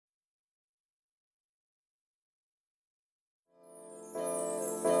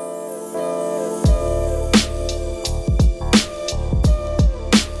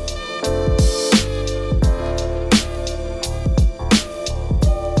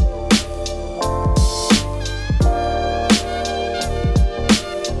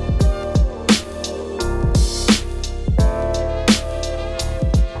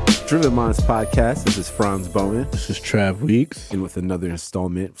Driven Minds Podcast. This is Franz Bowen. This is Trav Weeks. And with another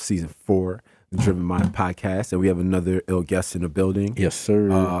installment, season 4, the Driven Minds Podcast. And we have another ill guest in the building. Yes,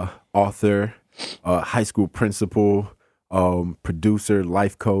 sir. Author, high school principal, producer,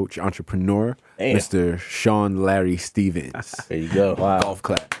 life coach, entrepreneur, Damn. Mr. Sean Larry Stevens. There you go. Wow. Golf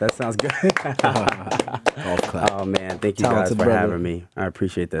clap. That sounds good. Golf clap. Oh, man. Thank you Talented guys for brother. having me. I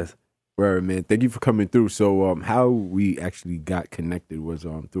appreciate this. Right, man. Thank you for coming through. So, how we actually got connected was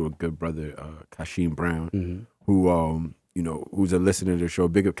through a good brother, Kashim Brown, who who's a listener to the show.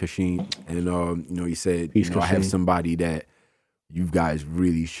 Big up Kashim, and he said, Peace, I have Kashim. somebody that you guys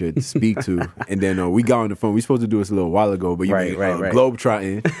really should speak to. And then we got on the phone. We supposed to do this a little while ago, but you Right.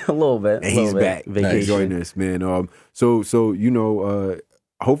 globetrotting, A little bit. and he's back. Vacation. Joining us, man.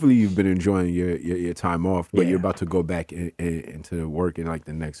 Hopefully you've been enjoying your time off, but Yeah. you're about to go back into work in like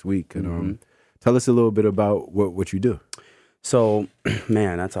the next week. And tell us a little bit about what you do. So,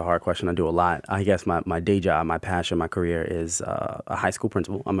 man, that's a hard question. I do a lot. I guess my day job, my passion, my career is a high school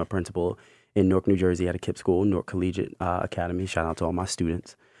principal. I'm a principal in Newark, New Jersey at a KIPP school, Newark Collegiate Academy. Shout out to all my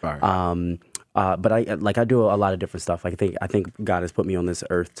students. Right. But I do a lot of different stuff. I think God has put me on this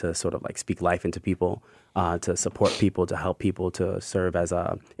earth to sort of like speak life into people, to support people, to help people, to serve as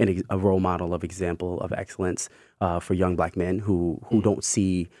a role model of example of excellence for young Black men who don't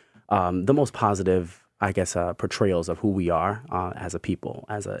see the most positive, I guess, portrayals of who we are as a people,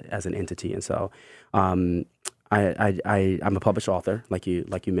 as an entity. And so I'm a published author, like you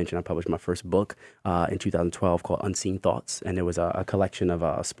mentioned. I published my first book in 2012 called Unseen Thoughts, and it was a collection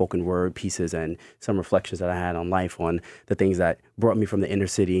of spoken word pieces and some reflections that I had on life, on the things that brought me from the inner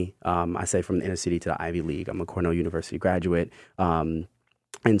city. I say from the inner city to the Ivy League. I'm a Cornell University graduate, and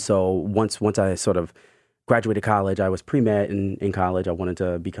so once I sort of graduated college, I was pre-med in college. I wanted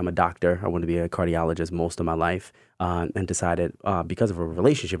to become a doctor. I wanted to be a cardiologist most of my life, and decided, because of a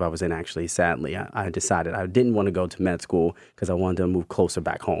relationship I was in, actually, sadly, I decided I didn't want to go to med school because I wanted to move closer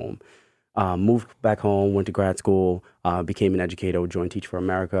back home. Moved back home, went to grad school, became an educator, joined Teach for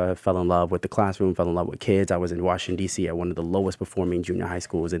America, fell in love with the classroom, fell in love with kids. I was in Washington, D.C. at one of the lowest performing junior high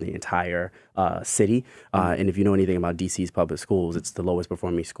schools in the entire city. And if you know anything about D.C.'s public schools, it's the lowest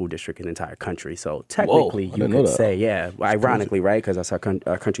performing school district in the entire country. So technically, Whoa, I you didn't know could that. say, ironically, right, because that's our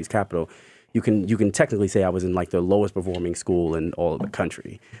country's capital. You can technically say I was in like the lowest performing school in all of the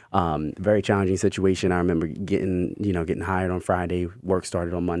country. Very challenging situation. I remember getting hired on Friday. Work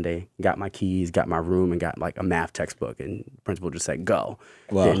started on Monday. Got my keys, got my room, and got like a math textbook. And principal just said go.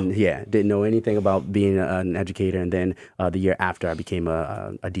 Wow. Didn't know anything about being an educator. And then the year after, I became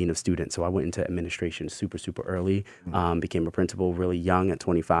a dean of students. So I went into administration super early. Became a principal really young at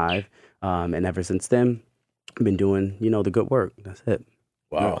 25. And ever since then, I've been doing the good work. That's it.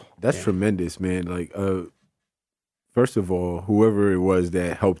 Wow. That's tremendous, man. Like, first of all, whoever it was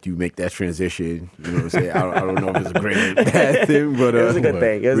that helped you make that transition, you know what I'm saying? I don't know if it's a great or bad thing, but It was a good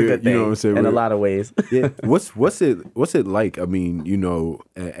thing. It was a good thing, you know what I'm saying? in a lot of ways. Yeah. What's it like? I mean,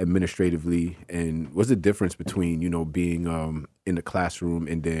 administratively, and what's the difference between being in the classroom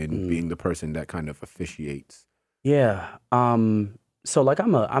and then being the person that kind of officiates? Yeah. So like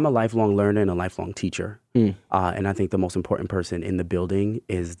I'm a lifelong learner and a lifelong teacher. And I think the most important person in the building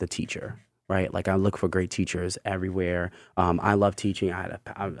is the teacher, right? Like I look for great teachers everywhere. I love teaching. I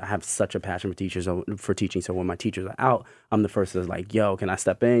have such a passion for teaching. So when my teachers are out, I'm the first that's like, yo, can I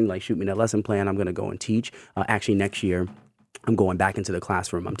step in? Like shoot me that lesson plan. I'm going to go and teach. Actually next year, I'm going back into the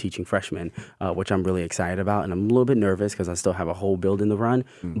classroom. I'm teaching freshmen, which I'm really excited about. And I'm a little bit nervous because I still have a whole building to run.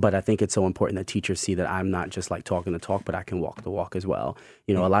 But I think it's so important that teachers see that I'm not just like talking the talk, but I can walk the walk as well.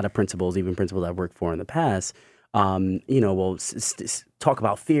 A lot of principals, even principals I've worked for in the past, will talk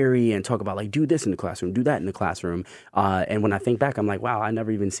about theory and talk about like, do this in the classroom, do that in the classroom. And when I think back, I'm like, wow, I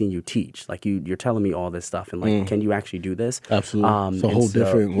never even seen you teach. Like you're telling me all this stuff. And like, can you actually do this? Absolutely. It's a whole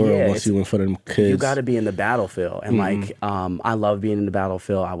different world once you in front of them kids. You got to be in the battlefield. And like, I love being in the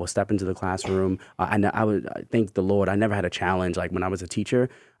battlefield. I will step into the classroom. I thank the Lord, I never had a challenge. Like when I was a teacher,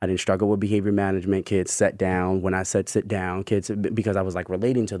 I didn't struggle with behavior management. Kids sat down when I said sit down. Kids, because I was like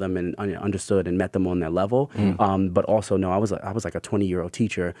relating to them and understood and met them on their level. But also, no, I was like a 20-year-old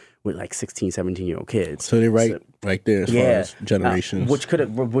teacher with like 16, 17-year-old kids. So they're right there as far as generations. Which could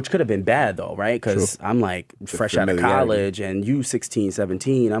have been bad though, right? Because I'm like fresh out of college and you 16,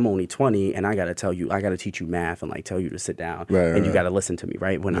 17, I'm only 20, and I got to teach you math and like tell you to sit down. And you got to listen to me,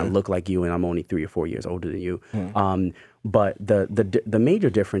 right? When I look like you and I'm only 3 or 4 years older than you. But the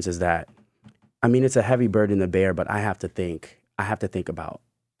major difference is that, I mean, it's a heavy burden to bear, but I have to think about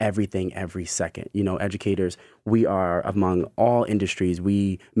everything every second. You know, educators, we are among all industries,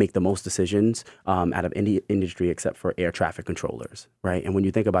 we make the most decisions out of any industry except for air traffic controllers, right? And when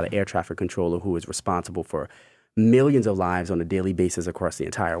you think about an air traffic controller who is responsible for millions of lives on a daily basis across the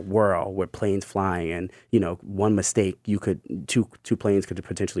entire world, with planes flying, and you know, one mistake, two planes could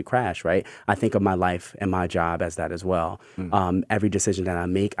potentially crash, right? I think of my life and my job as that as well. Every decision that I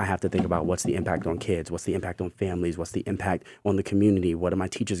make, I have to think about what's the impact on kids, what's the impact on families, what's the impact on the community, what are my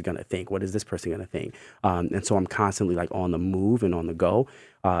teachers going to think, what is this person going to think, and so I'm constantly like on the move and on the go.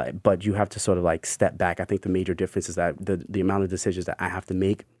 But you have to sort of like step back. I think the major difference is that the amount of decisions that I have to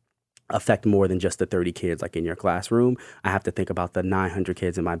make affect more than just the 30 kids like in your classroom. I have to think about the 900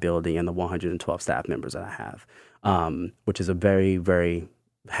 kids in my building and the 112 staff members that I have, which is a very, very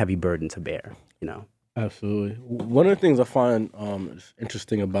heavy burden to bear, you know. Absolutely. One of the things I find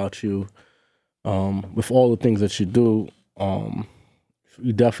interesting about you, with all the things that you do,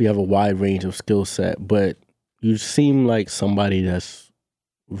 you definitely have a wide range of skill set, but you seem like somebody that's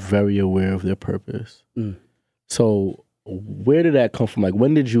very aware of their purpose. So where did that come from? Like,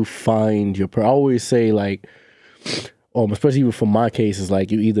 when did you find your I always say, like, especially even for my case, is like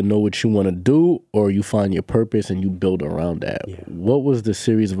you either know what you want to do or you find your purpose and you build around that. Yeah. What was the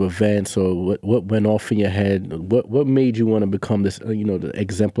series of events, or what went off in your head? What made you want to become this, you know, to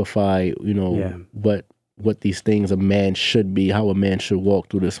exemplify, you know, what these things a man should be, how a man should walk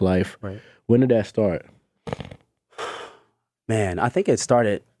through this life? Right. When did that start? Man, I think it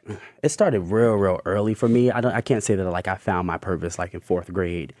started real early for me. I can't say that like I found my purpose like in 4th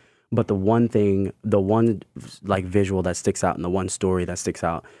grade, but the one like visual that sticks out and the one story that sticks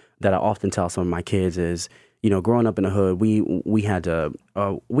out that I often tell some of my kids is, you know, growing up in the hood, we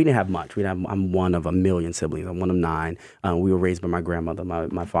didn't have much. I'm one of a million siblings. I'm one of 9. We were raised by my grandmother.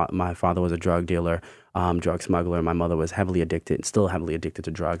 My father was a drug dealer, drug smuggler. My mother was heavily addicted, still heavily addicted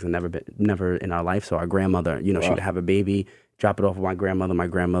to drugs, and never in our life. So our grandmother, you know, she would have a baby, drop it off with my grandmother. My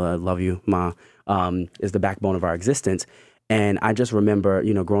grandmother, love you, Ma, is the backbone of our existence. And I just remember,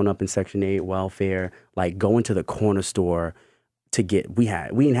 you know, growing up in Section 8, welfare, like going to the corner store to get, we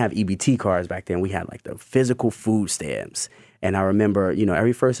didn't have EBT cards back then. We had like the physical food stamps. And I remember, you know,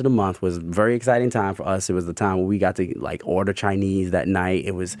 every first of the month was a very exciting time for us. It was the time when we got to like order Chinese that night.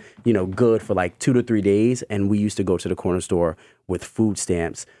 It was, you know, good for like 2 to 3 days. And we used to go to the corner store with food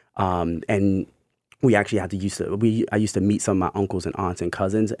stamps. And we actually I used to meet some of my uncles and aunts and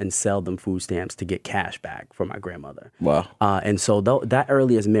cousins and sell them food stamps to get cash back from my grandmother. Wow. And so that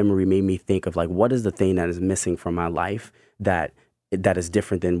earliest memory made me think of like, what is the thing that is missing from my life that is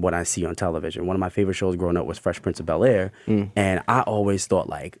different than what I see on television. One of my favorite shows growing up was Fresh Prince of Bel-Air. And I always thought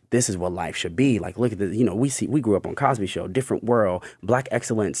like, this is what life should be. Like, look at this, you know, we grew up on Cosby Show, different world, Black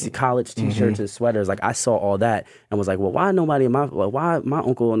excellence, college t-shirts and sweaters. Like I saw all that and was like, well, why my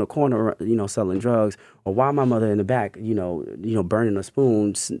uncle in the corner, you know, selling drugs, or why my mother in the back, you know, burning a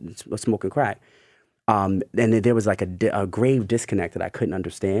spoon, smoking crack. And there was like a grave disconnect that I couldn't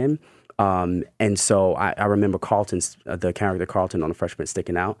understand. And so I remember the character Carlton on The Fresh Prince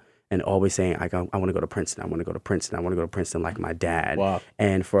sticking out and always saying, I want to go to Princeton. I want to go to Princeton. I want to go to Princeton like my dad. Wow.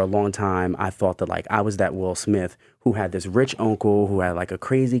 And for a long time, I thought that like I was that Will Smith who had this rich uncle who had like a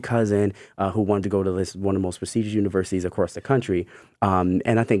crazy cousin who wanted to go to one of the most prestigious universities across the country.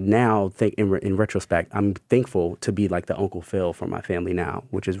 And I think now, in retrospect, I'm thankful to be like the Uncle Phil for my family now,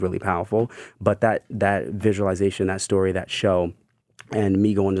 which is really powerful. But that visualization, that story, that show, and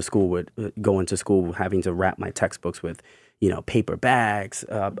me going to school having to wrap my textbooks with, you know, paper bags,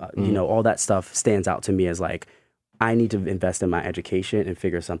 you know, all that stuff stands out to me as like, I need to invest in my education and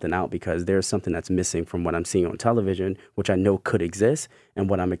figure something out, because there's something that's missing from what I'm seeing on television, which I know could exist, and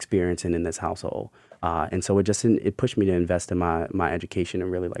what I'm experiencing in this household. And so it pushed me to invest in my education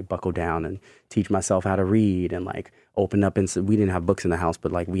and really like buckle down and teach myself how to read and like open up. We didn't have books in the house,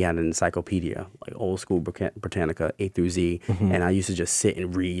 but like we had an encyclopedia, like old school Britannica A through Z. And I used to just sit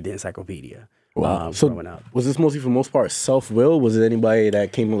and read the encyclopedia. Wow. So growing up. Was this mostly, for the most part, self-will? Was it anybody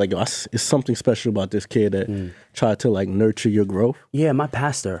that came like, it's something special about this kid that tried to like nurture your growth? Yeah, my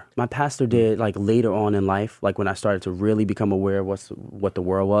pastor did like later on in life, like when I started to really become aware of what the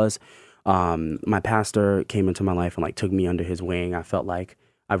world was. My pastor came into my life and like took me under his wing.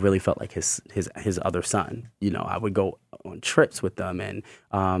 I really felt like his other son. You know, I would go on trips with them, and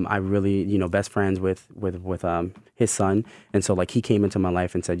I really, you know, best friends with his son. And so like he came into my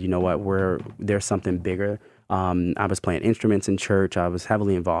life and said, you know what, there's something bigger. I was playing instruments in church. I was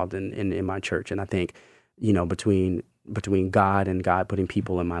heavily involved in my church, and I think, you know, between God and God putting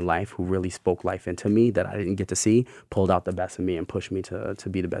people in my life who really spoke life into me that I didn't get to see, pulled out the best of me and pushed me to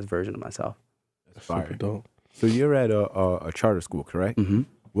be the best version of myself. That's fire. Super dope. So you're at a charter school, correct?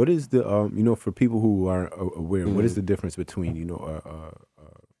 What is the for people who aren't aware, what is the difference between a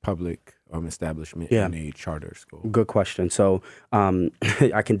public establishment and a charter school? Good question. So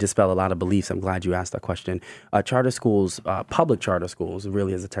I can dispel a lot of beliefs. I'm glad you asked that question. Charter schools, public charter schools,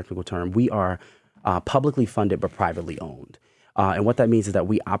 really is a technical term. We are publicly funded but privately owned. And what that means is that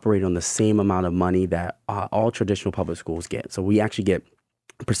we operate on the same amount of money that all traditional public schools get. So we actually get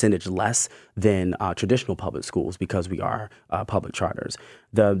percentage less than traditional public schools because we are public charters.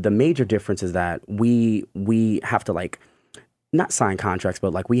 The major difference is that we have to not sign contracts,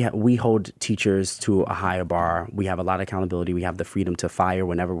 but we hold teachers to a higher bar. We have a lot of accountability. We have the freedom to fire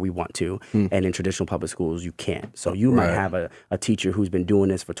whenever we want to. And in traditional public schools, you can't. So you might have a teacher who's been doing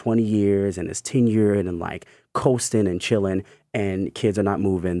this for 20 years and is tenured and coasting and chilling, and kids are not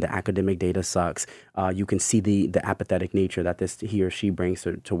moving. The academic data sucks. You can see the apathetic nature that he or she brings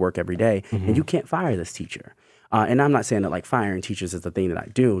to work every day, and you can't fire this teacher. And I'm not saying that firing teachers is the thing that I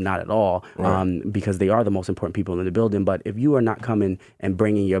do, not at all, because they are the most important people in the building. But if you are not coming and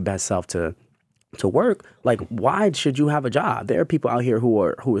bringing your best self to work, why should you have a job? There are people out here who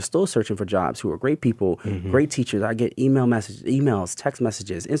are still searching for jobs, who are great people, great teachers. I get emails, text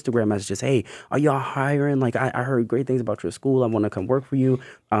messages, Instagram messages. Hey, are y'all hiring? I heard great things about your school. I want to come work for you.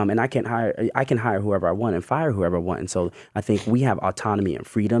 And I can hire whoever I want and fire whoever I want. And so I think we have autonomy and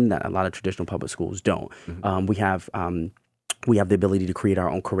freedom that a lot of traditional public schools don't. We have the ability to create our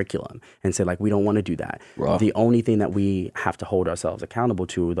own curriculum and say, we don't want to do that. Wow. The only thing that we have to hold ourselves accountable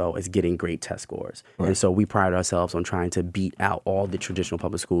to, though, is getting great test scores. Right. And so we pride ourselves on trying to beat out all the traditional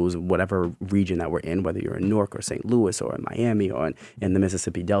public schools, whatever region that we're in, whether you're in Newark or St. Louis or in Miami or in the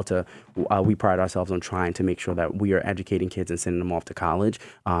Mississippi Delta. We pride ourselves on trying to make sure that we are educating kids and sending them off to college.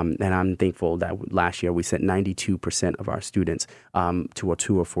 And I'm thankful that last year we sent 92% of our students to a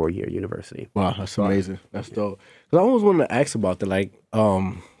 2 or 4 year university. Wow, that's amazing. That's dope. I always wanted to ask about that. I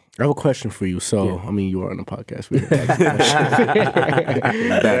have a question for you. So, I mean, you are on the podcast. We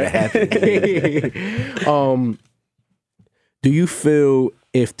do you feel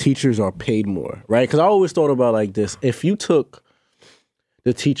if teachers are paid more, right? Because I always thought about this. If you took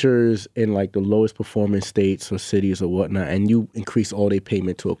the teachers in the lowest performing states or cities or whatnot, and you increase all their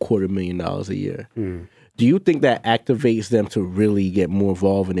payment to $250,000 a year, do you think that activates them to really get more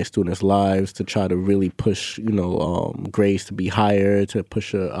involved in their students' lives, to try to really push, grades to be higher, to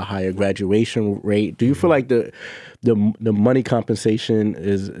push a higher graduation rate? Do you feel like the money compensation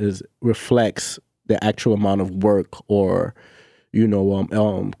is reflects the actual amount of work or,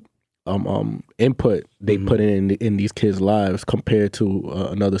 input they put in these kids' lives compared to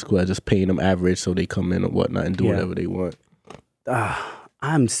another school that's just paying them average so they come in and whatnot and do whatever they want?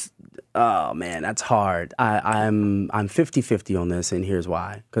 Oh man, that's hard. I'm 50-50 on this, and here's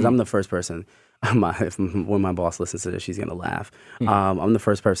why. Because I'm the first person. When my boss listens to this, she's gonna laugh. I'm the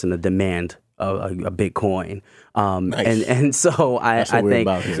first person to demand a Bitcoin, nice. and so I think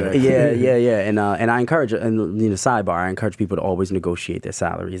and I encourage, and sidebar, I encourage people to always negotiate their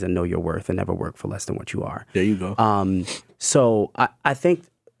salaries and know your worth and never work for less than what you are. There you go. So I think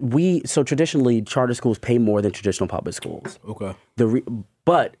traditionally charter schools pay more than traditional public schools. Okay.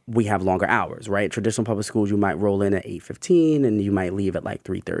 But we have longer hours, right? Traditional public schools, you might roll in at 8:15 and you might leave at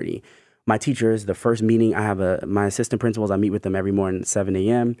 3:30. My teachers, the first meeting, I have my assistant principals, I meet with them every morning at 7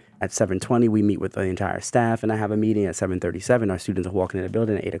 a.m. At 7:20, we meet with the entire staff, and I have a meeting at 7:37. Our students are walking in the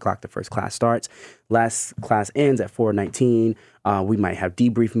building at 8 o'clock. The first class starts. Last class ends at 4:19. We might have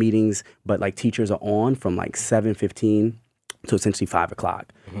debrief meetings, but teachers are on from 7:15 to essentially 5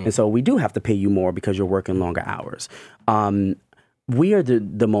 o'clock. And so we do have to pay you more because you're working longer hours. We are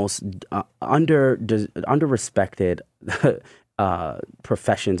the most under-respected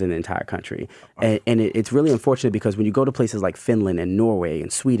professions in the entire country. And it's really unfortunate because when you go to places like Finland and Norway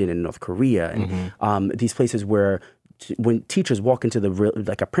and Sweden and North Korea and these places where when teachers walk into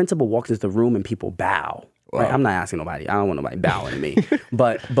a principal walks into the room and people bow. Wow. Right? I'm not asking nobody. I don't want nobody bowing to me.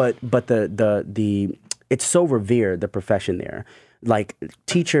 But the it's so revered, the profession there.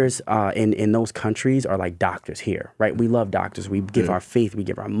 Teachers in those countries are like doctors here, right? We love doctors. We give our faith, we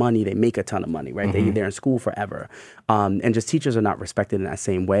give our money. They make a ton of money, right? They're in school forever. And just teachers are not respected in that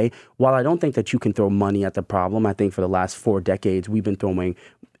same way. While I don't think that you can throw money at the problem, I think for the last 4 decades, we've been throwing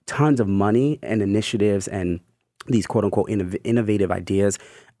tons of money and initiatives and these quote unquote innovative ideas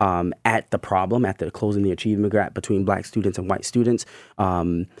at the problem, at the closing the achievement gap between black students and white students.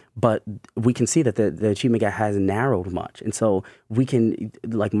 But we can see that the achievement gap has narrowed much. And so we can,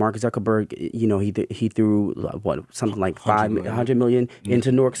 Mark Zuckerberg, he threw something like $100 million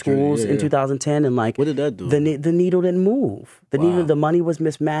into Newark schools in 2010. And what did that do? The needle didn't move. The money was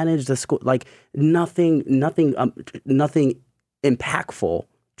mismanaged. The school, nothing impactful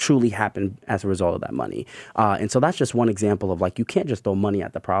truly happen as a result of that money. And so that's just one example of like, you can't just throw money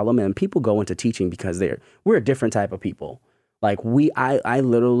at the problem. And people go into teaching because we're a different type of people. Like I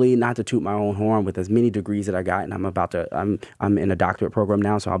literally, not to toot my own horn, with as many degrees that I got, and I'm in a doctorate program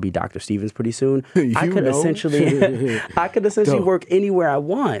now, so I'll be Dr. Stevens pretty soon. I could essentially work anywhere I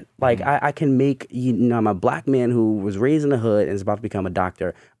want. Like I can make, I'm a black man who was raised in the hood and is about to become a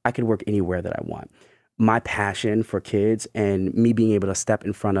doctor. I could work anywhere that I want. My passion for kids and me being able to step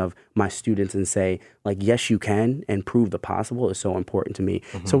in front of my students and say, like, yes, you can, and prove the possible is so important to me.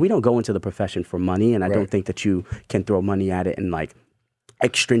 So we don't go into the profession for money, and I don't think that you can throw money at it and like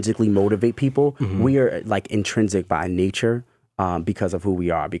extrinsically motivate people. We are like intrinsic by nature because of who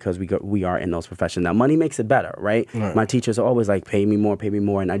we are, because we are in those professions. Now, money makes it better, right? My teachers are always like, pay me more,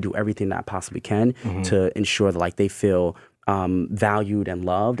 and I do everything that I possibly can to ensure that like they feel valued and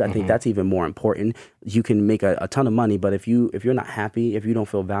loved. I think that's even more important. You can make a ton of money, but if you're not happy, if you don't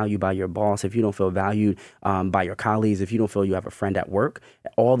feel valued by your boss, if you don't feel valued by your colleagues, if you don't feel you have a friend at work,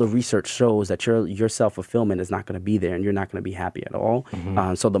 all the research shows that your self-fulfillment is not going to be there, and you're not going to be happy at all.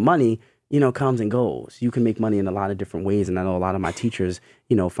 So the money, comes and goes. You can make money in a lot of different ways, and I know a lot of my teachers,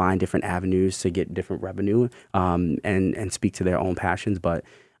 find different avenues to get different revenue and speak to their own passions, but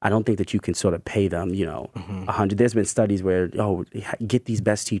I don't think that you can sort of pay them, $100. There's been studies where, get these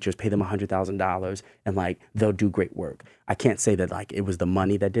best teachers, pay them $100,000, and like they'll do great work. I can't say that like it was the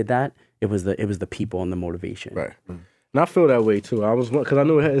money that did that. It was the people and the motivation. Right. And I feel that way too. Because I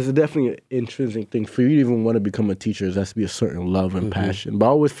know it's definitely an intrinsic thing for you to even want to become a teacher. There has to be a certain love and passion. But I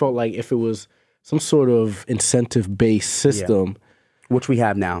always felt like if it was some sort of incentive-based system, which we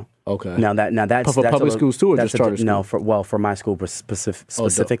have now. Okay. Now that's for public schools too, or just charter schools? No, for my school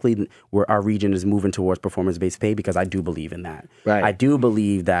specifically, where our region is moving towards performance-based pay, because I do believe in that. Right. I do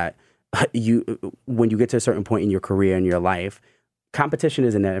believe that when you get to a certain point in your career and your life, competition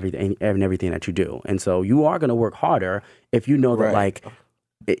is in everything that you do, and so you are going to work harder if you know that like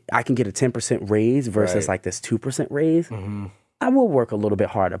I can get a 10% raise versus like this 2% raise. I will work a little bit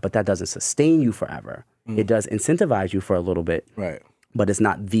harder, but that doesn't sustain you forever. It does incentivize you for a little bit. Right. But it's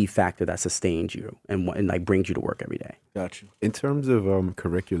not the factor that sustains you and like brings you to work every day. Got you. In terms of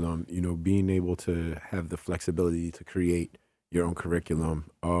curriculum, being able to have the flexibility to create your own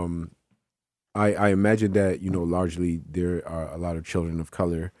curriculum, I imagine that largely there are a lot of children of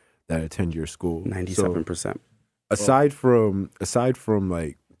color that attend your school. 97%. So aside from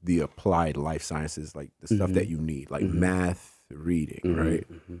like the applied life sciences, like the stuff that you need, like math, reading, right?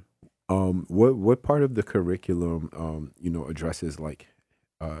 What part of the curriculum, addresses like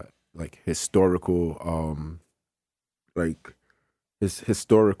historical,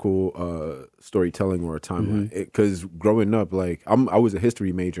 historical storytelling or a timeline? Because growing up, like I was a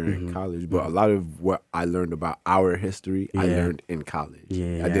history major in college, but a lot of what I learned about our history, I learned in college.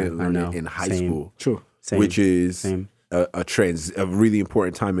 I didn't learn it in high school. True. Which is a really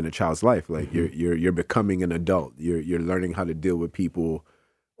important time in a child's life. Like you're becoming an adult. You're learning how to deal with people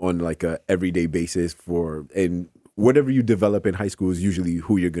on like a everyday basis and whatever you develop in high school is usually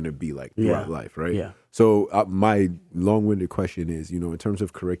who you're going to be like throughout life, right? Yeah. So my long-winded question is, in terms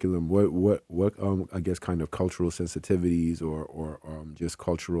of curriculum, what I guess kind of cultural sensitivities or just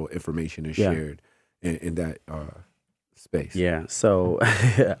cultural information is shared in that space? Yeah. So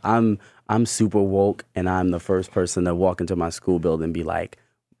I'm super woke, and I'm the first person to walk into my school building and be like,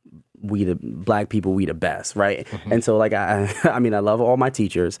 we the black people, we the best, right? And so like I mean I love all my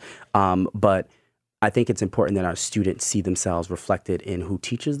teachers, but I think it's important that our students see themselves reflected in who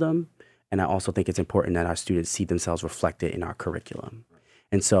teaches them, and I also think it's important that our students see themselves reflected in our curriculum.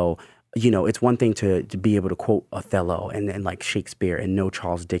 And so it's one thing to be able to quote Othello and like Shakespeare and know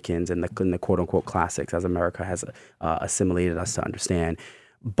Charles Dickens and the quote unquote classics, as America has assimilated us to understand.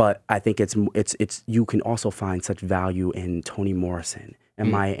 But I think it's you can also find such value in Toni Morrison and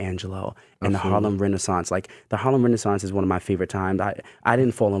Maya Angelou and the Harlem Renaissance. Like the Harlem Renaissance is one of my favorite times. I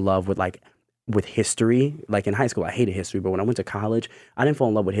didn't fall in love with history. Like in high school, I hated history, but when I went to college, I didn't fall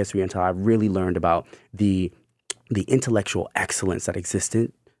in love with history until I really learned about the intellectual excellence that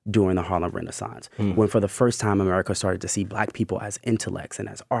existed during the Harlem Renaissance, when for the first time America started to see black people as intellects and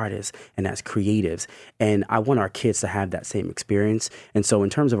as artists and as creatives. And I want our kids to have that same experience. And so in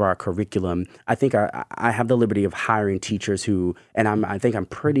terms of our curriculum, I think I have the liberty of hiring teachers who, and I think I'm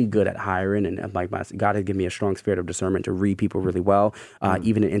pretty good at hiring, and like God has given me a strong spirit of discernment to read people really well.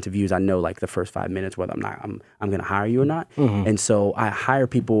 Even in interviews, I know like the first 5 minutes whether I'm going to hire you or not. And so I hire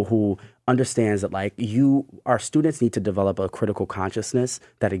people who understands that like our students need to develop a critical consciousness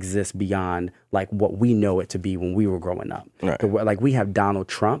that exists beyond like what we know it to be when we were growing up. Right. Like we have Donald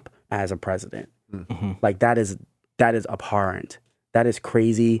Trump as a president. Like that is abhorrent. That is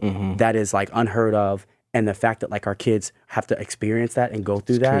crazy. That is like unheard of. And the fact that like our kids have to experience that and go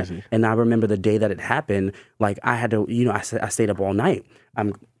through that. Crazy. And I remember the day that it happened, like I had to, I stayed up all night.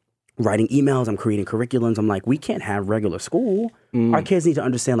 I'm writing emails, I'm creating curriculums. I'm like, we can't have regular school. Our kids need to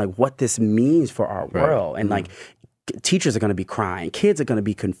understand like what this means for our world. And like teachers are going to be crying, kids are going to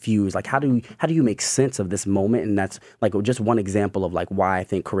be confused. Like how do you make sense of this moment? And that's like just one example of like why I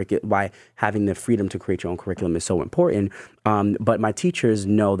think why having the freedom to create your own curriculum is so important. But my teachers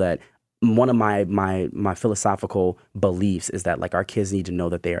know that one of my philosophical beliefs is that like our kids need to know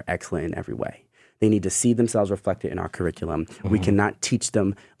that they are excellent in every way. They need to see themselves reflected in our curriculum. We cannot teach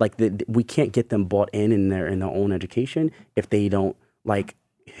them like we can't get them bought in their own education if they don't like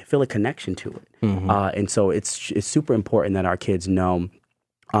feel a connection to it. And so it's super important that our kids know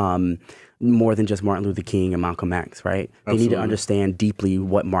more than just Martin Luther King and Malcolm X, right? They need to understand deeply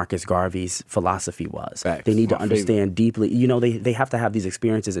what Marcus Garvey's philosophy was. Facts. They need to understand deeply, they have to have these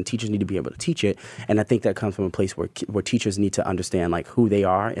experiences and teachers need to be able to teach it. And I think that comes from a place where teachers need to understand like who they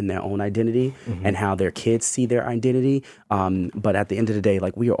are in their own identity and how their kids see their identity. But at the end of the day,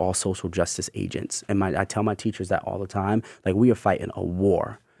 like we are all social justice agents. And I tell my teachers that all the time, like we are fighting a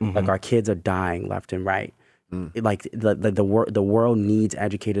war. Like our kids are dying left and right. Like the world needs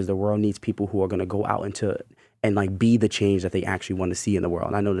educators. The world needs people who are going to go out into and like be the change that they actually want to see in the world.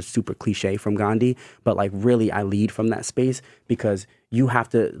 And I know that's super cliche from Gandhi, but like really I lead from that space because you have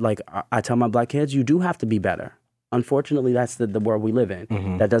to like I tell my black kids, you do have to be better. Unfortunately, that's the world we live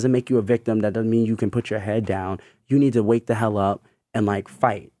in. That doesn't make you a victim. That doesn't mean you can put your head down. You need to wake the hell up and like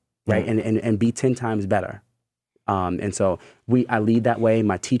fight, right? And be 10 times better. And so I lead that way.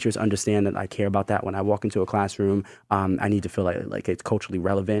 My teachers understand that I care about that. When I walk into a classroom, I need to feel like it's culturally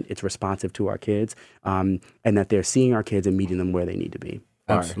relevant, it's responsive to our kids, and that they're seeing our kids and meeting them where they need to be.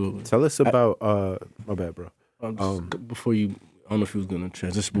 Absolutely. Right. Tell us about my bad, bro. Before you, I don't know if you was gonna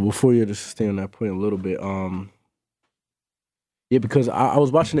transition, but before you just stay on that point a little bit, yeah, because I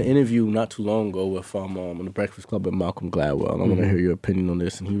was watching an interview not too long ago with on the Breakfast Club with Malcolm Gladwell, and I want to hear your opinion on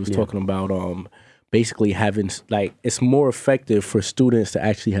this. And he was talking about basically having like it's more effective for students to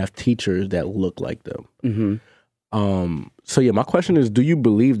actually have teachers that look like them. So yeah, my question is, do you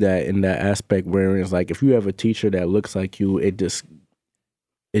believe that in that aspect where it's like if you have a teacher that looks like you, it's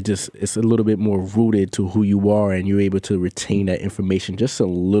a little bit more rooted to who you are and you're able to retain that information just a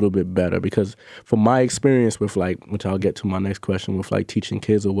little bit better? Because from my experience with like, which I'll get to my next question with like teaching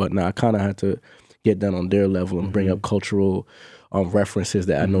kids or whatnot, I kind of had to get down on their level and bring up cultural references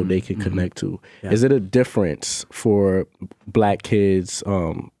that I know they can connect to. Yeah. Is it a difference for black kids,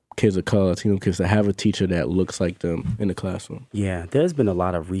 kids of color, Latino kids, to have a teacher that looks like them in the classroom? Yeah, there's been a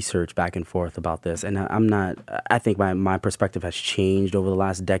lot of research back and forth about this. And I think my perspective has changed over the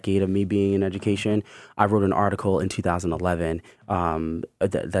last decade of me being in education. I wrote an article in 2011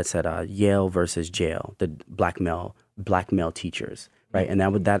 that said Yale versus jail, the black male teachers. Right. And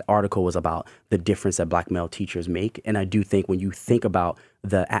that article was about the difference that black male teachers make. And I do think when you think about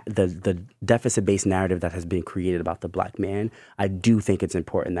the deficit-based narrative that has been created about the black man, I do think it's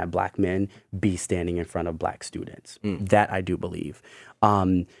important that black men be standing in front of black students. That I do believe.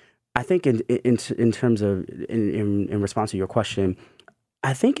 I think in terms of in response to your question,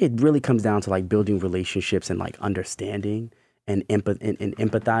 I think it really comes down to like building relationships and like understanding and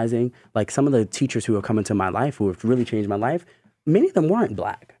empathizing. Like some of the teachers who have come into my life who have really changed my life, many of them weren't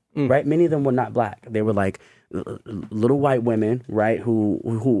black, right? Many of them were not black. They were like little white women, right?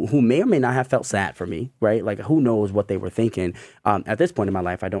 Who may or may not have felt sad for me, right? Like who knows what they were thinking. At this point in my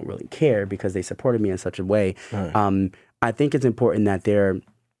life, I don't really care because they supported me in such a way. Right. I think it's important that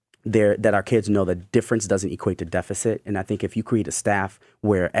that our kids know that difference doesn't equate to deficit. And I think if you create a staff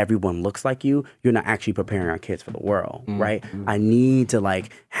where everyone looks like you, you're not actually preparing our kids for the world, right? I need to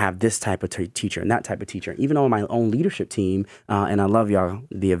like have this type of teacher and that type of teacher. Even on my own leadership team, and I love y'all,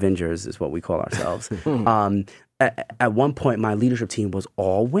 the Avengers is what we call ourselves. At one point, my leadership team was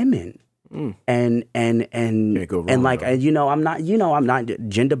all women. And like, I'm not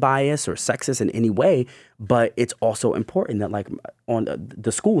gender biased or sexist in any way, but it's also important that like on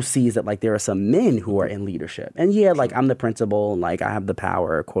the school sees that like there are some men who are in leadership, and like I'm the principal and like I have the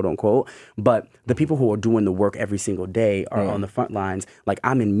power, quote unquote, but the people who are doing the work every single day are on the front lines. Like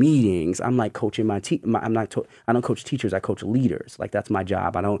I'm in meetings, I'm like coaching I don't coach teachers, I coach leaders. Like that's my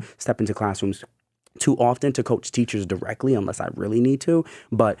job. I don't step into classrooms too often to coach teachers directly unless I really need to.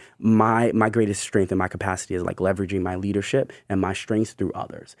 But my greatest strength and my capacity is like leveraging my leadership and my strengths through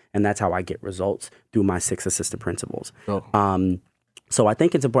others. And that's how I get results through my 6 assistant principals. So I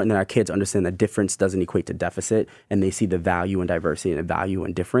think it's important that our kids understand that difference doesn't equate to deficit, and they see the value in diversity and the value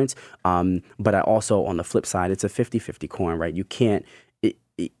in difference. But I also, on the flip side, it's a 50-50 coin, right? You can't,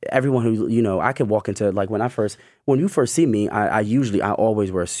 everyone who, you know, I could walk into, like when you first see me, I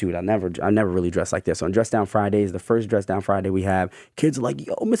always wear a suit. I never really dress like this. On Dress Down Fridays, the first Dress Down Friday we have, kids are like,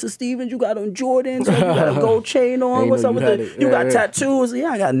 yo, Mr. Stevens, you got on Jordans, you got a gold chain on, what's up with it? You got tattoos? Yeah,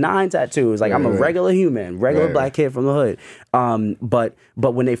 I got 9 tattoos. Like I'm a regular human, regular black kid from the hood. But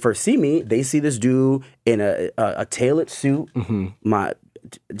when they first see me, they see this dude in a tailored suit, my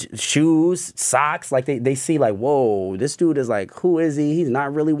shoes, socks, like they see like, whoa, this dude is like, who is he? He's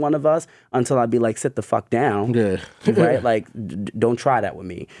not really one of us, until I'd be like, sit the fuck down. Right? Like, don't try that with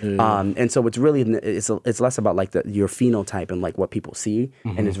me. And so it's really, it's less about like your phenotype and like what people see,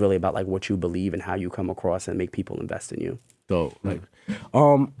 and it's really about like what you believe and how you come across and make people invest in you. So like,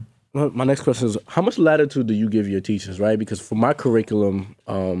 my next question is, how much latitude do you give your teachers, right? Because for my curriculum,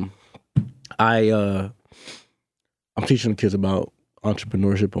 I'm teaching the kids about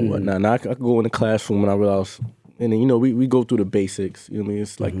entrepreneurship and whatnot. Now I could go in the classroom and I realize, and then, you know, we go through the basics. You know what I mean?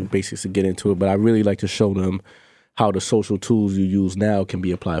 It's like the basics to get into it, but I really like to show them how the social tools you use now can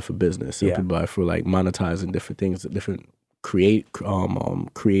be applied for business, for like monetizing different things, different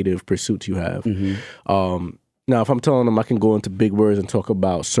creative pursuits you have. Now, if I'm telling them I can go into big words and talk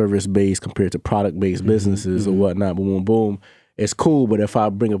about service-based compared to product-based businesses or whatnot, boom, boom, boom, it's cool. But if I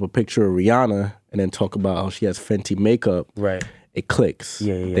bring up a picture of Rihanna and then talk about how she has Fenty makeup, right, it clicks.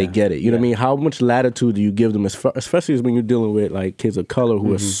 They get it. You know what I mean? How much latitude do you give them, especially when you're dealing with like kids of color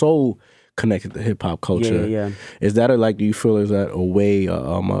who are so connected to hip hop culture? Is that do you feel is that a way,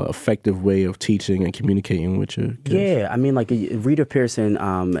 effective way of teaching and communicating with your kids? Yeah, I mean, like Rita Pearson,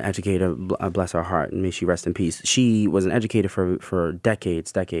 educator, bless her heart, and may she rest in peace. She was an educator for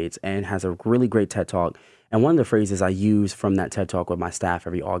decades, and has a really great TED Talk. And one of the phrases I use from that TED Talk with my staff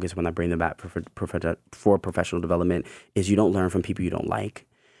every August when I bring them back for professional development is, you don't learn from people you don't like.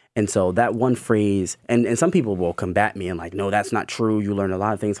 And so that one phrase, and some people will combat me and like, no, that's not true. You learn a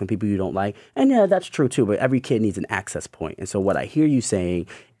lot of things from people you don't like. And yeah, that's true too, but every kid needs an access point. And so what I hear you saying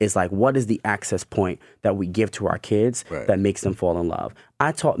is like, what is the access point that we give to our kids that makes them fall in love?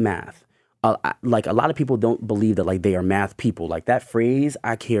 I taught math. Like a lot of people don't believe that like they are math people. Like that phrase,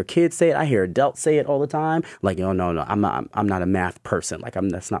 I hear kids say it, I hear adults say it all the time. Like, oh no, I'm not a math person. Like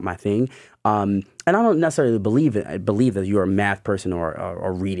that's not my thing. And I don't necessarily believe that you're a math person or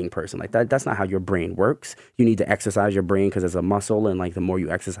a reading person. Like that's not how your brain works. You need to exercise your brain because it's a muscle, and like the more you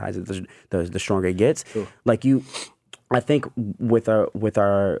exercise it, the stronger it gets. Sure. Like I think with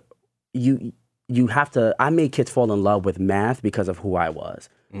our you have to. I made kids fall in love with math because of who I was.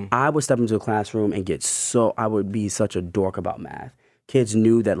 I would step into a classroom and I would be such a dork about math. Kids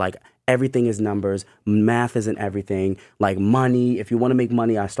knew that like everything is numbers, math isn't everything. Like money, if you want to make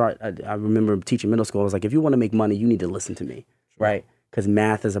money, I remember teaching middle school, I was like, if you want to make money, you need to listen to me, right? Because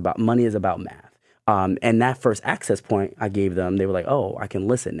money is about math. And that first access point I gave them, they were like, oh, I can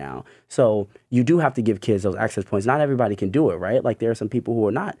listen now. So you do have to give kids those access points. Not everybody can do it, right? Like there are some people who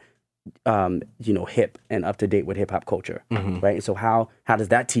are not hip and up to date with hip hop culture, right? And so how does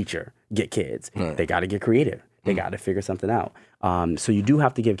that teacher get kids? They got to get creative. They got to figure something out. So you do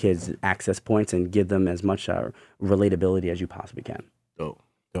have to give kids access points and give them as much relatability as you possibly can.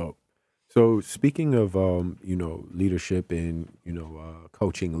 Dope. So speaking of leadership and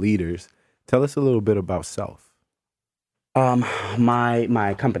coaching leaders, tell us a little bit about Self.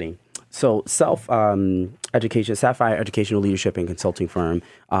 My company. So Self Education, Sapphire Educational Leadership and Consulting Firm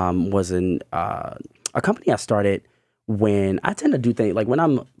was a company I started when I tend to do things like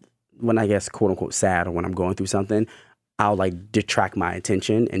when I guess quote unquote sad or when I'm going through something, I'll like detract my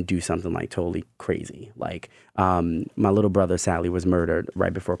attention and do something like totally crazy. Like my little brother Sally was murdered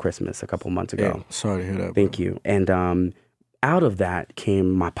right before Christmas a couple months ago. Yeah, sorry to hear that. Thank you. And out of that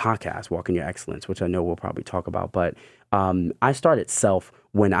came my podcast, Walking Your Excellence, which I know we'll probably talk about. But I started Self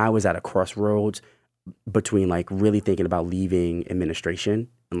when I was at a crossroads between like really thinking about leaving administration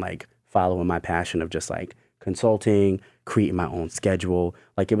and like following my passion of just like consulting, creating my own schedule.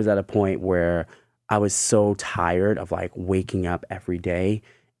 Like it was at a point where I was so tired of like waking up every day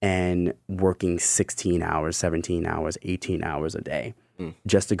and working 16 hours, 17 hours, 18 hours a day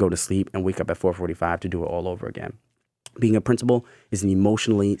just to go to sleep and wake up at 4:45 to do it all over again. Being a principal is an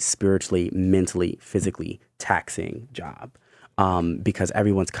emotionally, spiritually, mentally, physically taxing job. Because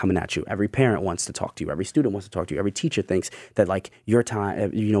everyone's coming at you. Every parent wants to talk to you. Every student wants to talk to you. Every teacher thinks that like your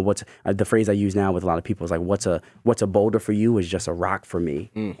time, what's the phrase I use now with a lot of people is like, what's a boulder for you is just a rock for me.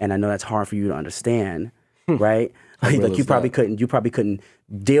 And I know that's hard for you to understand, right? Like you probably couldn't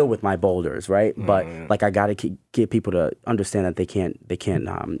deal with my boulders, right? But like I got to get people to understand that they can't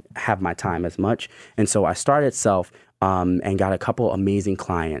have my time as much. And so I started Self and got a couple amazing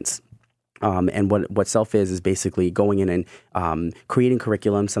clients. And what Self is basically going in and creating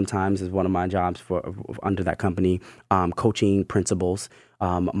curriculum. Sometimes is one of my jobs for under that company. Coaching principals.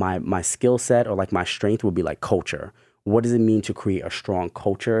 My skill set or like my strength would be like culture. What does it mean to create a strong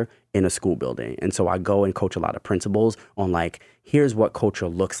culture in a school building? And so I go and coach a lot of principals on like, here's what culture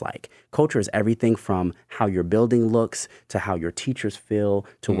looks like. Culture is everything from how your building looks to how your teachers feel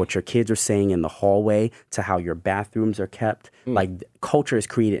to what your kids are saying in the hallway to how your bathrooms are kept. Like culture is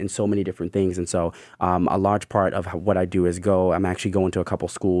created in so many different things. And so a large part of what I do is I'm actually going to a couple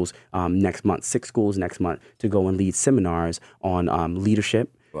schools next month, 6 schools next month to go and lead seminars on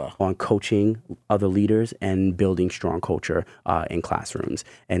leadership. Wow. On coaching other leaders and building strong culture in classrooms.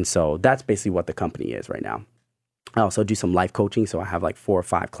 And so that's basically what the company is right now. I also do some life coaching. So I have like 4 or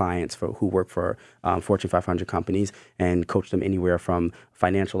 5 clients who work for Fortune 500 companies and coach them anywhere from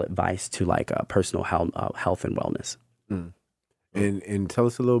financial advice to like personal health and wellness. And tell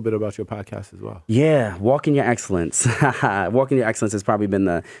us a little bit about your podcast as well. Yeah, Walk in Your Excellence. Walk in Your Excellence has probably been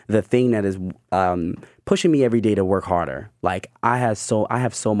the thing that is pushing me every day to work harder. Like I have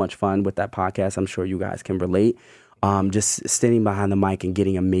so much fun with that podcast. I'm sure you guys can relate. Just standing behind the mic and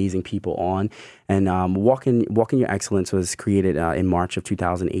getting amazing people on. And Walk in Your Excellence was created in March of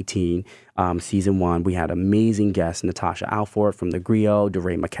 2018, season 1. We had amazing guests, Natasha Alford from The Griot,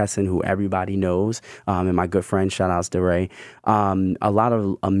 DeRay McKesson, who everybody knows, and my good friend, shout outs DeRay. A lot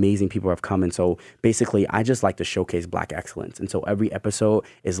of amazing people have come. And so basically, I just like to showcase Black excellence. And so every episode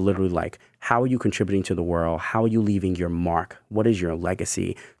is literally like, how are you contributing to the world? How are you leaving your mark? What is your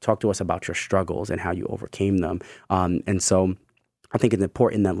legacy? Talk to us about your struggles and how you overcame them. And so I think it's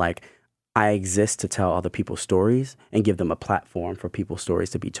important that like I exist to tell other people's stories and give them a platform for people's stories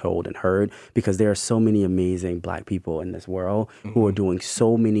to be told and heard, because there are so many amazing Black people in this world who are doing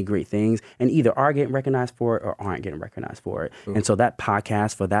so many great things and either are getting recognized for it or aren't getting recognized for it. And so that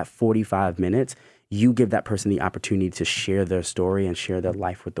podcast, for that 45 minutes, you give that person the opportunity to share their story and share their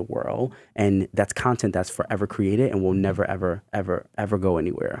life with the world. And that's content that's forever created and will never, ever, ever, ever go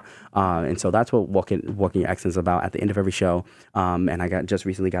anywhere. And so that's what Walking Your Excellence is about. At the end of every show, and I just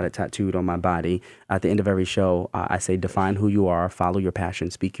recently got it tattooed on my body. At the end of every show, I say, define who you are, follow your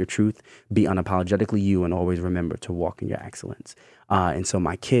passion, speak your truth, be unapologetically you, and always remember to walk in your excellence. And so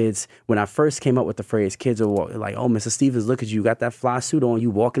my kids, when I first came up with the phrase, kids are like, oh, Mr. Stevens, look at you, got that fly suit on, you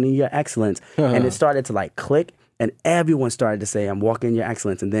walking in your excellence. And it started to like click. And everyone started to say, I'm walking in your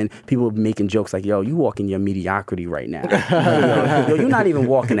excellence. And then people were making jokes like, yo, you walk in your mediocrity right now. Like, yo, you're not even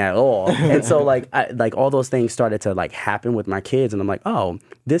walking at all. And so like all those things started to like happen with my kids. And I'm like, oh,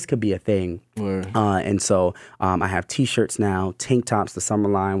 this could be a thing. And so I have T-shirts now, tank tops. The summer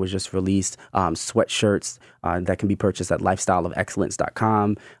line was just released. Sweatshirts that can be purchased at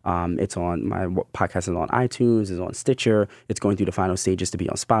lifestyleofexcellence.com. It's on, my podcast is on iTunes, is on Stitcher. It's going through the final stages to be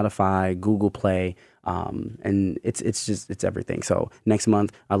on Spotify, Google Play. And it's everything. So next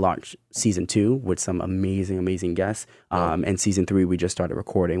month I launch season 2 with some amazing guests. And season 3 we just started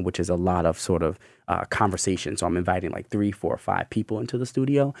recording, which is a lot of sort of conversation. So I'm inviting like 3, 4, 5 people into the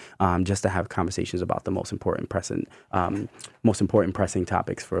studio just to have conversations about the most important pressing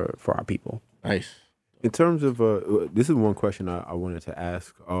topics for our people. Nice. In terms of this is one question I wanted to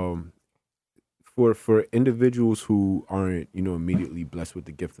ask. For individuals who aren't, immediately blessed with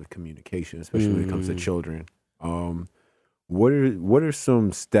the gift of communication, especially when it comes to children, what are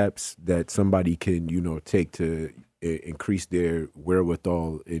some steps that somebody can, take to increase their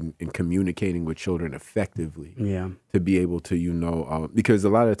wherewithal in communicating with children effectively? Yeah. To be able to, because a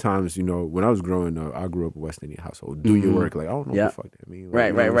lot of times, when I was growing up, I grew up in a West Indian household. Do your work, like I don't know what the fuck that means.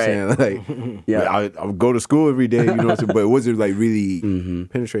 Like, Right. Like, I would go to school every day, but it wasn't like really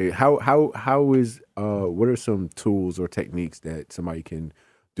penetrating. How is what are some tools or techniques that somebody can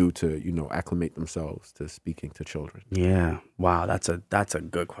do to acclimate themselves to speaking to children? Yeah. Wow. That's a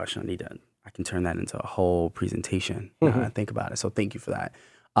good question. I can turn that into a whole presentation when I think about it. So thank you for that.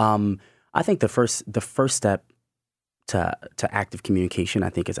 I think the first step to active communication, I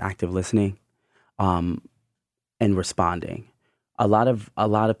think, is active listening, and responding. A lot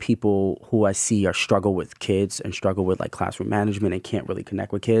of people who I see struggle with kids and struggle with like classroom management and can't really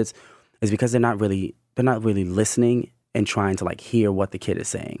connect with kids is because they're not really listening and trying to like hear what the kid is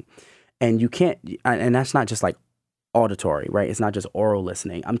saying. And you can't, and that's not just like auditory, right? It's not just oral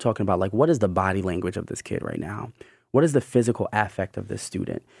listening. I'm talking about like, what is the body language of this kid right now? What is the physical affect of this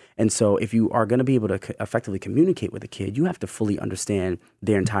student? And so if you are going to be able to effectively communicate with a kid, you have to fully understand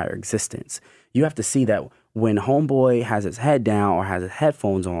their entire existence. You have to see that when homeboy has his head down or has his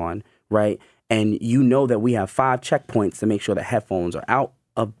headphones on, right? And you know that we have 5 checkpoints to make sure the headphones are out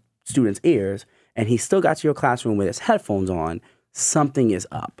of students' ears, and he still got to your classroom with his headphones on, something is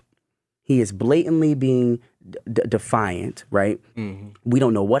up. He is blatantly being defiant, right? Mm-hmm. We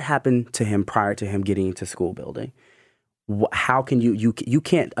don't know what happened to him prior to him getting into school building. How can you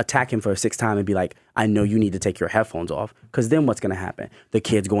can't attack him for a 6th time and be like, I know you need to take your headphones off, because then what's going to happen? The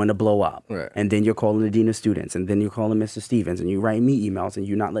kid's going to blow up. Right. And then you're calling the dean of students, and then you're calling Mr. Stevens, and you write me emails, and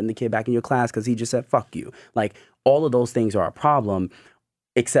you're not letting the kid back in your class because he just said, fuck you. Like, all of those things are a problem,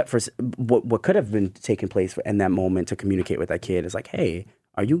 except for what could have been taking place in that moment to communicate with that kid is like, hey,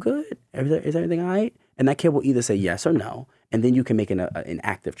 are you good? Is everything all right? And that kid will either say yes or no, and then you can make an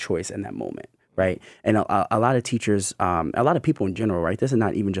active choice in that moment. Right. And a lot of teachers, a lot of people in general, right? This is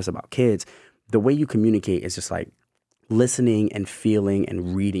not even just about kids. The way you communicate is just like listening and feeling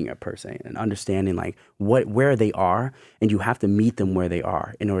and reading a person and understanding like where they are. And you have to meet them where they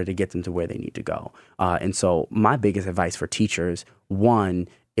are in order to get them to where they need to go. And so my biggest advice for teachers, one,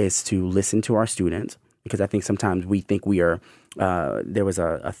 is to listen to our students, because I think sometimes we think we are, there was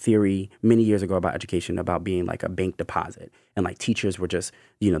a theory many years ago about education about being like a bank deposit. And like teachers were just,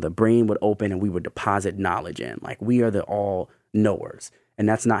 the brain would open and we would deposit knowledge in. Like we are the all knowers. And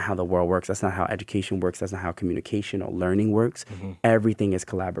that's not how the world works. That's not how education works. That's not how communication or learning works. Mm-hmm. Everything is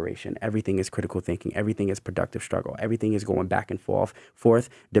collaboration. Everything is critical thinking. Everything is productive struggle. Everything is going back and forth,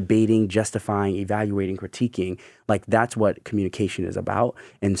 debating, justifying, evaluating, critiquing. Like that's what communication is about.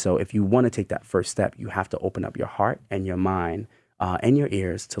 And so if you want to take that first step, you have to open up your heart and your mind and your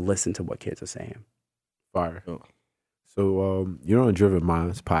ears to listen to what kids are saying. Fire. So you're on Driven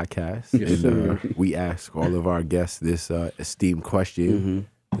Minds podcast, and we ask all of our guests this esteemed question. Mm-hmm.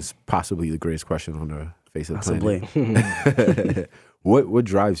 It's possibly the greatest question on the face of the planet. What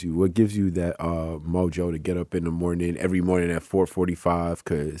drives you? What gives you that mojo to get up in the morning, every morning at 4:45?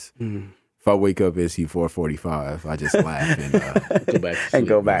 Because if I wake up and see 4:45, I just laugh and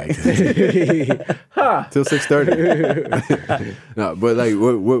go back till 6:30. No, but like,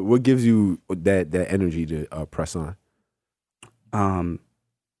 what gives you that energy to press on? I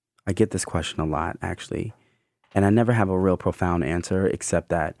get this question a lot, actually, and I never have a real profound answer, except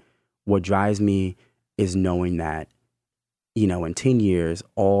that what drives me is knowing that, in 10 years,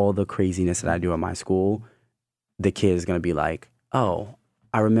 all the craziness that I do at my school, the kid is going to be like, oh,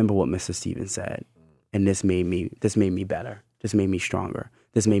 I remember what Mr. Stevens said, and this made me better. This made me stronger.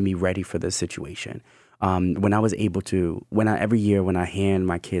 This made me ready for this situation. When I was able to, every year when I hand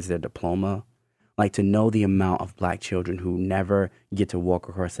my kids their diploma, like to know the amount of Black children who never get to walk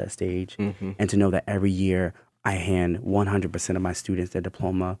across that stage, and to know that every year I hand 100% of my students their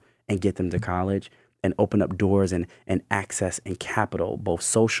diploma and get them to college and open up doors and access and capital, both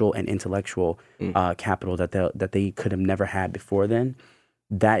social and intellectual capital that they could have never had before then.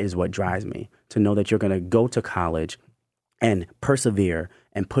 That is what drives me, to know that you're going to go to college and persevere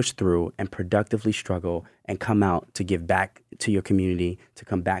and push through and productively struggle and come out to give back to your community, to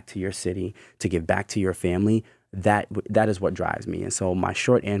come back to your city, to give back to your family. That is what drives me. And so my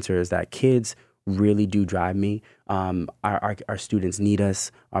short answer is that kids really do drive me. Our students need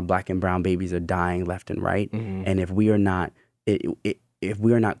us. Our Black and brown babies are dying left and right. Mm-hmm. And if we are not,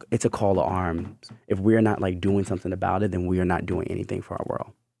 it's a call to arms. If we are not like doing something about it, then we are not doing anything for our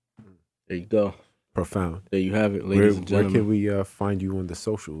world. There you go. Profound. There you have it, ladies and gentlemen. Where can we find you on the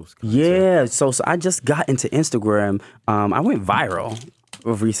socials? Yeah, so I just got into Instagram. I went viral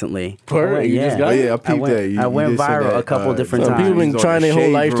recently. I peeped that. I went viral a couple different times. People been trying their whole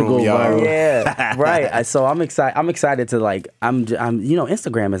life to go viral. Yeah, right. So I'm excited. I'm excited to I'm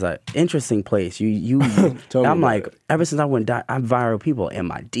Instagram is an interesting place. I'm like, ever since I went I'm viral, people in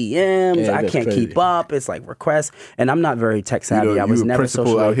my DMs. I can't keep up. It's like requests, and I'm not very tech savvy. I was never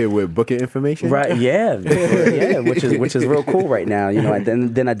social out here with booking information. Right. Yeah. Yeah. Which is real cool right now.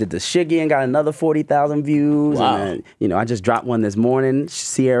 And then I did the Shiggy and got another 40,000 views. Wow. And then, I just dropped one this morning.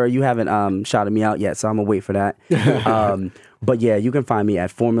 Sierra, you haven't shouted me out yet, so I'm gonna wait for that. But yeah, you can find me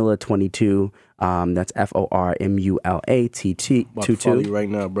at Formula 22. That's FORMULA22. About to follow you right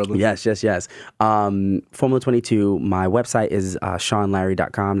now, brother. Yes. Formula 22. My website is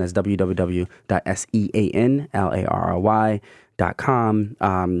SeanLarry.com. That's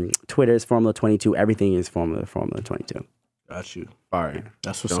www.SeanLarry.com. Twitter is Formula 22. Everything is Formula 22. Got you. All right.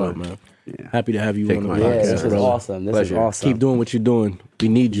 That's what's up, man. Yeah. Happy to have you on the podcast. Yeah, this is awesome. This is awesome. Keep doing what you're doing. We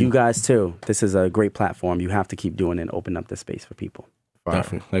need you. You guys too. This is a great platform. You have to keep doing it and open up the space for people.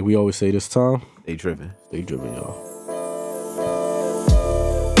 Definitely. Like we always say this time. Stay driven. Stay driven, y'all.